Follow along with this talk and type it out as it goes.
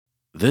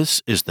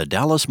This is the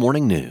Dallas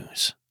Morning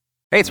News.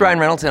 Hey, it's Ryan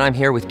Reynolds, and I'm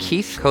here with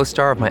Keith,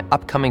 co-star of my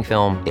upcoming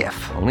film,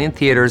 If, only in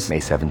theaters May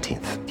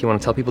 17th. Do you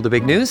want to tell people the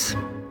big news?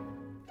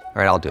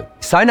 All right, I'll do it.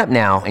 Sign up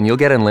now and you'll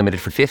get unlimited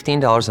for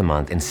 $15 a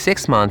month and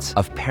 6 months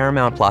of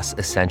Paramount Plus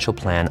Essential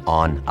Plan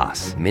on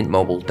us.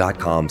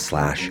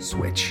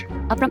 MintMobile.com/switch.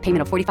 Upfront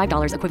payment of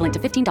 $45 equivalent to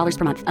 $15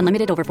 per month.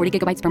 Unlimited over 40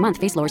 gigabytes per month.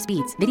 Face lower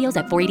speeds. Videos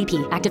at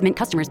 480p. Active Mint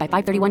customers by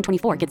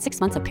 531.24 get 6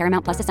 months of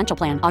Paramount Plus Essential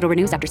Plan. Auto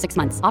renews after 6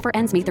 months. Offer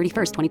ends May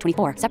 31st,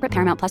 2024. Separate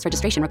Paramount Plus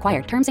registration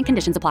required. Terms and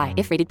conditions apply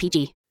if rated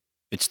PG.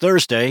 It's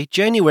Thursday,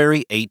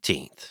 January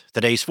 18th.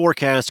 Today's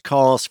forecast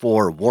calls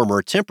for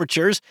warmer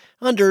temperatures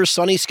under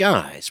sunny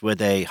skies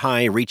with a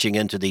high reaching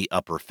into the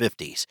upper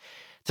 50s.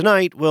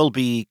 Tonight will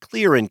be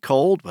clear and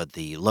cold, with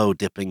the low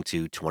dipping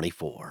to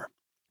 24.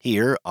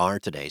 Here are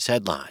today's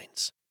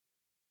headlines.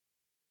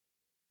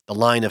 The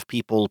line of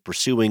people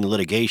pursuing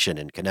litigation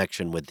in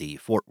connection with the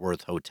Fort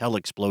Worth hotel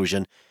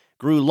explosion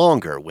grew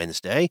longer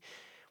Wednesday,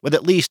 with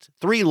at least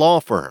 3 law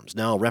firms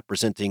now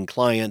representing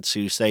clients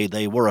who say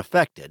they were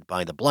affected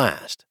by the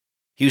blast.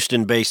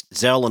 Houston-based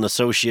Zell &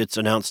 Associates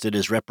announced it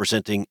is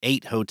representing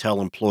 8 hotel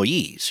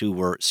employees who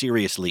were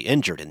seriously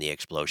injured in the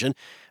explosion,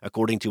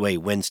 according to a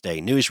Wednesday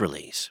news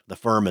release. The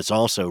firm is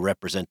also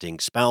representing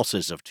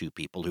spouses of 2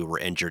 people who were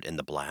injured in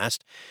the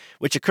blast,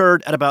 which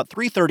occurred at about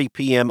 3:30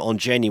 p.m. on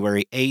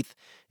January 8th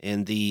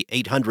in the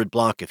 800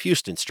 block of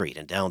Houston Street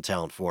in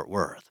downtown Fort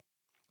Worth.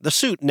 The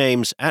suit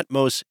names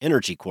Atmos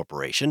Energy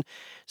Corporation,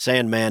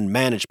 Sandman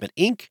Management,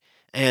 Inc.,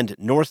 and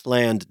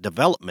Northland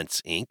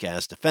Developments, Inc.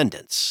 as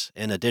defendants,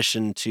 in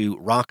addition to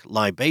Rock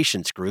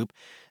Libations Group,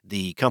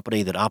 the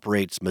company that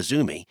operates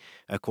Mizumi,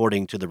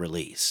 according to the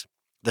release.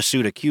 The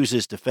suit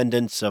accuses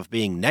defendants of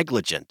being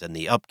negligent in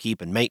the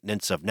upkeep and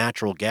maintenance of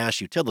natural gas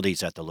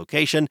utilities at the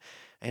location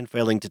and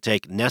failing to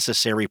take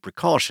necessary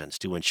precautions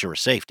to ensure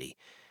safety.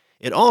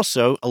 It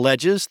also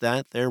alleges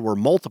that there were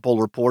multiple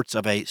reports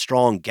of a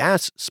strong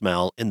gas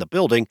smell in the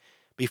building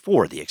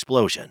before the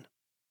explosion.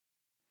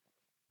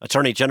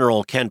 Attorney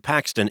General Ken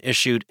Paxton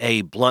issued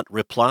a blunt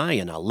reply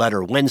in a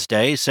letter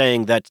Wednesday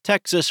saying that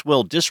Texas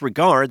will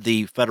disregard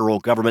the federal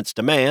government's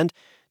demand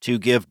to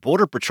give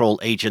Border Patrol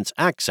agents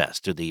access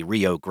to the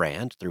Rio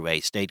Grande through a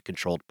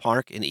state-controlled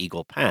park in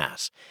Eagle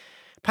Pass.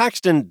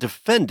 Paxton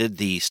defended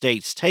the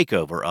state's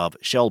takeover of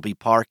Shelby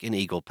Park in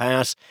Eagle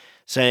Pass,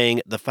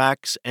 saying the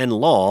facts and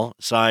law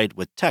side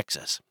with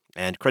Texas,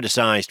 and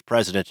criticized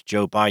President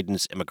Joe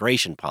Biden's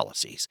immigration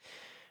policies.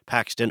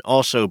 Paxton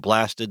also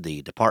blasted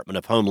the Department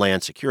of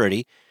Homeland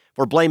Security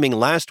for blaming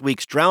last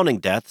week's drowning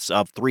deaths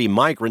of 3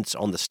 migrants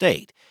on the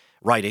state,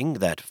 writing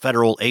that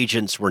federal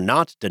agents were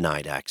not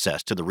denied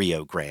access to the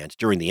Rio Grande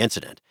during the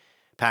incident.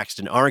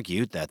 Paxton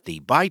argued that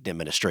the Biden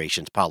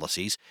administration's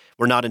policies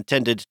were not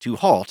intended to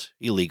halt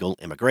illegal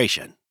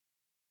immigration.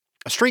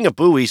 A string of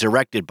buoys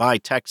erected by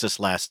Texas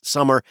last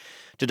summer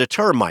to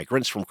deter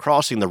migrants from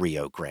crossing the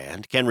Rio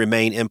Grande can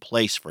remain in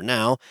place for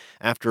now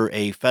after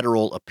a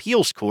federal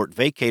appeals court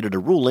vacated a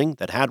ruling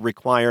that had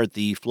required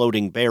the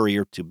floating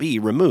barrier to be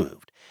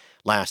removed.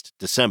 Last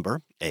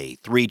December, a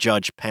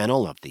 3-judge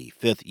panel of the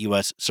 5th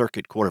U.S.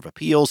 Circuit Court of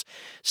Appeals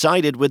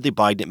sided with the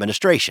Biden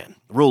administration,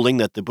 ruling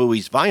that the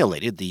buoys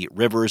violated the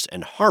Rivers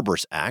and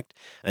Harbors Act,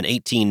 an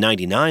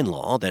 1899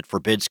 law that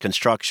forbids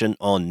construction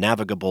on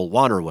navigable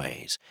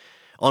waterways.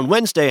 On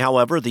Wednesday,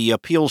 however, the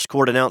appeals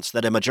court announced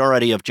that a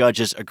majority of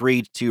judges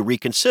agreed to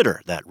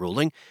reconsider that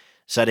ruling,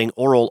 setting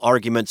oral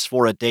arguments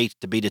for a date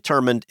to be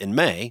determined in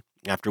May,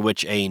 after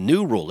which a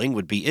new ruling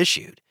would be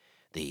issued.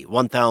 The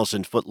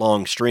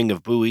 1,000-foot-long string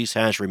of buoys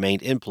has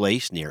remained in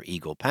place near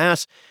Eagle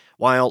Pass,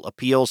 while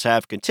appeals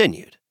have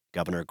continued.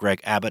 Governor Greg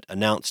Abbott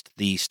announced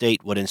the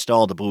state would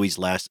install the buoys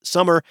last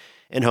summer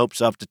in hopes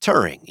of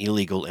deterring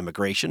illegal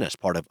immigration as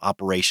part of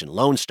Operation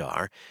Lone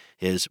Star,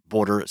 his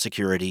border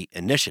security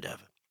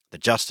initiative. The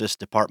Justice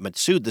Department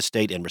sued the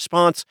state in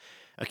response,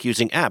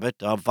 accusing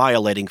Abbott of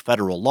violating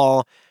federal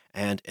law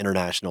and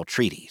international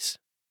treaties.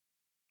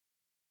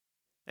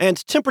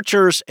 And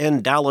temperatures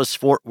in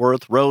Dallas-Fort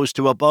Worth rose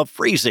to above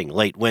freezing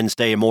late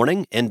Wednesday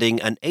morning,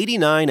 ending an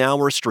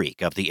 89-hour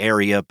streak of the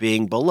area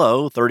being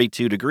below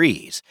 32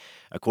 degrees,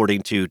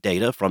 according to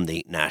data from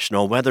the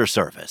National Weather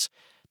Service.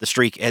 The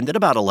streak ended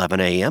about 11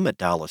 a.m. at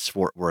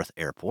Dallas-Fort Worth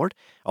Airport.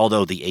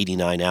 Although the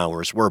 89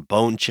 hours were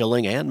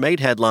bone-chilling and made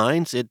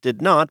headlines, it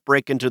did not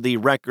break into the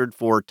record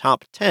for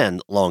top 10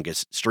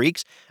 longest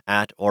streaks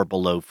at or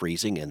below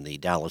freezing in the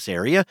Dallas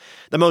area.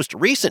 The most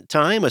recent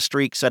time a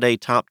streak set a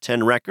top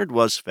 10 record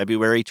was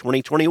February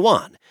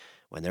 2021,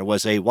 when there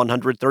was a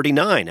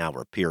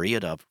 139-hour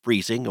period of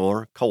freezing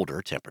or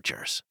colder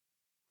temperatures.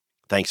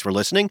 Thanks for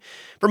listening.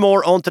 For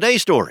more on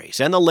today's stories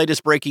and the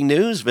latest breaking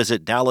news,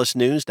 visit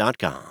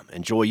dallasnews.com.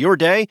 Enjoy your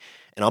day,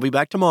 and I'll be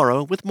back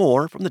tomorrow with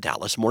more from the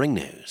Dallas Morning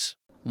News.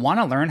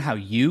 Want to learn how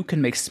you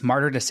can make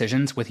smarter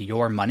decisions with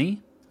your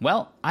money?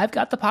 Well, I've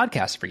got the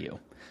podcast for you.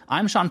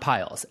 I'm Sean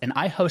Piles, and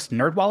I host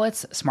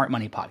NerdWallet's Smart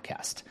Money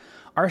Podcast.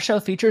 Our show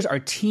features our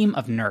team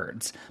of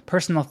nerds,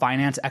 personal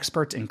finance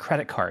experts in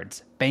credit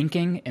cards,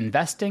 banking,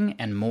 investing,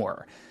 and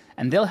more.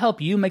 and they'll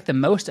help you make the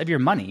most of your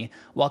money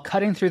while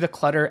cutting through the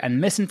clutter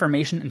and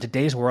misinformation in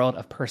today's world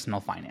of personal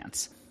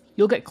finance.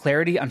 You'll get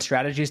clarity on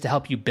strategies to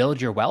help you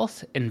build your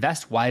wealth,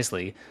 invest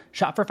wisely,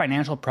 shop for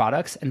financial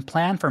products, and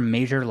plan for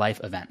major life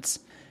events.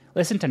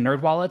 Listen to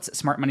NerdWallet's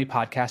Smart Money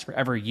Podcast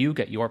wherever you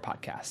get your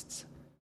podcasts.